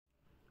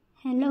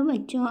Hello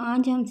बच्चों,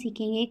 आज हम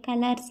सीखेंगे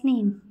colours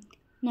name.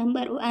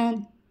 Number 1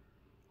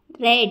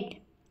 red,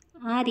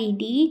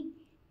 RED,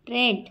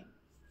 red.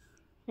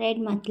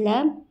 Red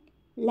मतलब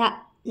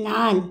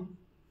लाल।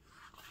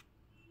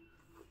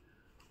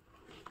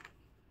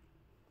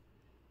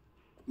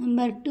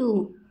 Number 2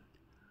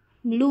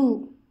 blue,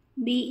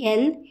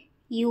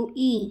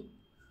 BLUE,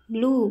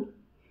 blue.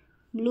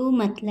 Blue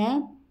मतलब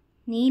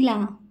नीला।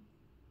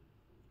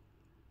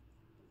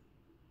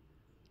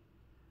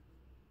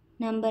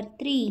 Number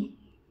 3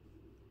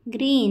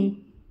 green,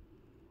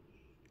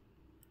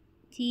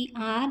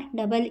 GREEN,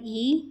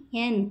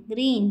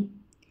 green.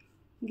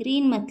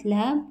 Green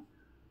मतलब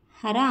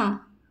हरा।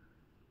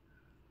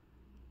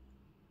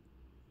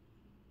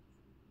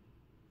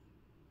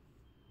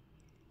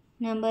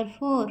 Number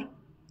 4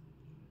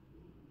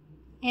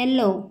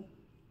 yellow,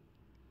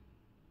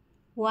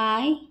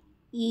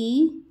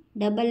 YELLOW,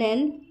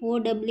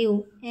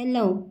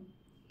 yellow.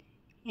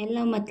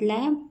 Yellow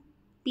मतलब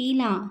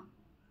पीला।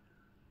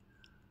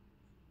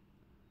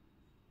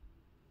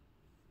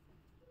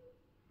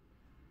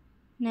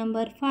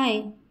 Number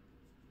 5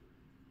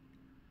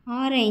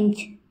 orange,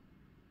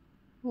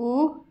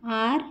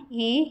 ORANGE,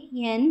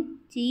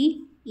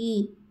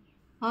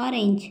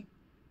 orange.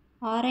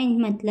 Orange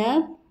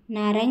मतलब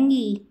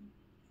नारंगी।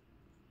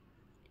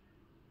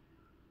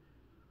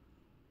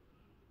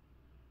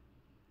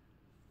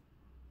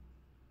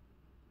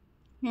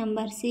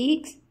 Number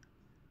 6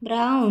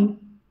 brown,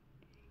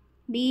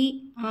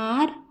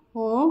 BROWN,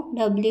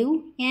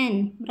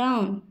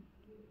 brown.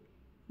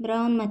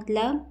 Brown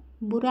मतलब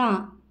बुरा।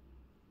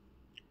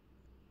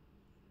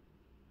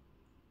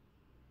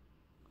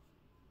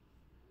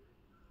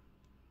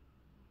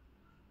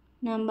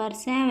 Number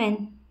 7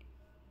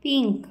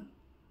 pink,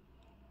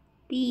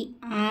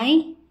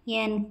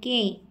 PINK,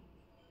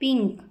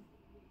 pink.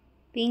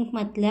 Pink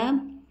मतलब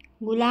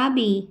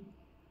गुलाबी।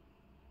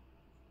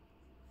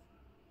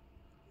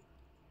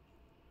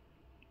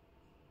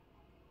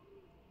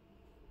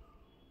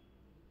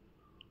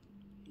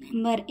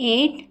 Number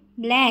 8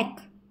 black,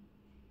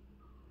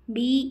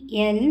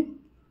 BLACK,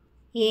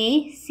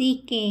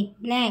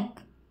 black.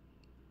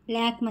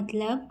 Black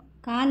मतलब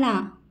काला।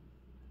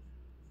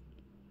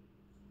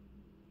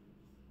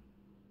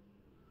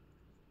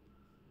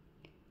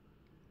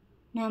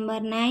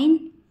 Number 9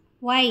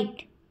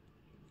 white,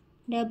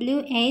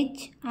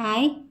 WHITE,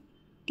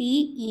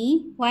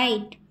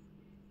 white.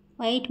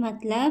 White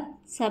मतलब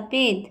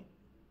सफ़ेद।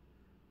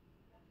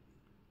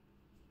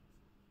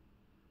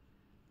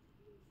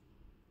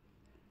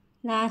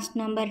 Last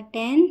number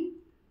 10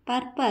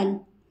 purple,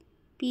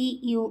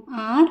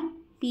 PURPLE,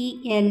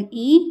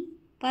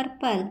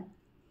 purple.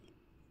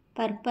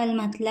 Purple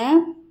मतलब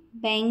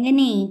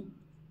बैंगनी।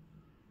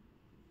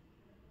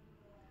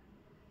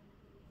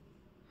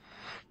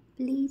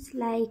 Please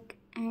like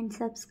and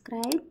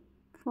subscribe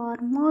for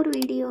more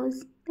videos.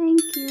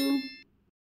 Thank you.